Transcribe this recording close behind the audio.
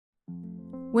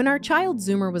When our child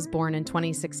Zoomer was born in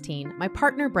 2016, my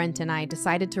partner Brent and I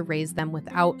decided to raise them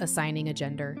without assigning a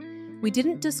gender. We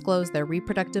didn't disclose their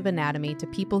reproductive anatomy to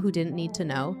people who didn't need to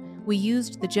know. We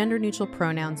used the gender-neutral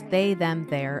pronouns they, them,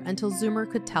 their until Zoomer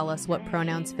could tell us what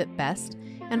pronouns fit best,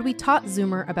 and we taught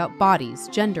Zoomer about bodies,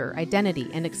 gender, identity,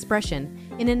 and expression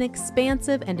in an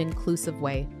expansive and inclusive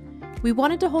way. We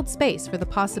wanted to hold space for the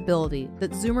possibility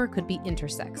that Zoomer could be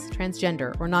intersex,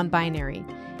 transgender, or non-binary,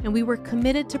 and we were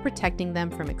committed to protecting them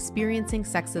from experiencing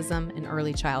sexism in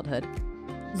early childhood.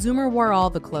 Zoomer wore all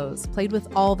the clothes, played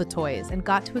with all the toys, and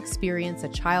got to experience a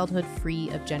childhood free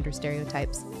of gender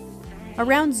stereotypes.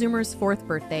 Around Zoomer's 4th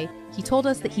birthday, he told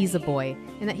us that he's a boy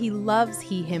and that he loves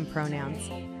he/him pronouns.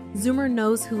 Zoomer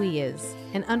knows who he is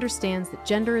and understands that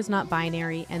gender is not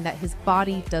binary and that his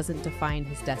body doesn't define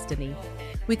his destiny.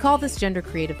 We call this gender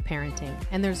creative parenting,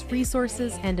 and there's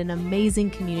resources and an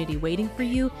amazing community waiting for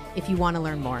you if you want to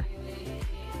learn more.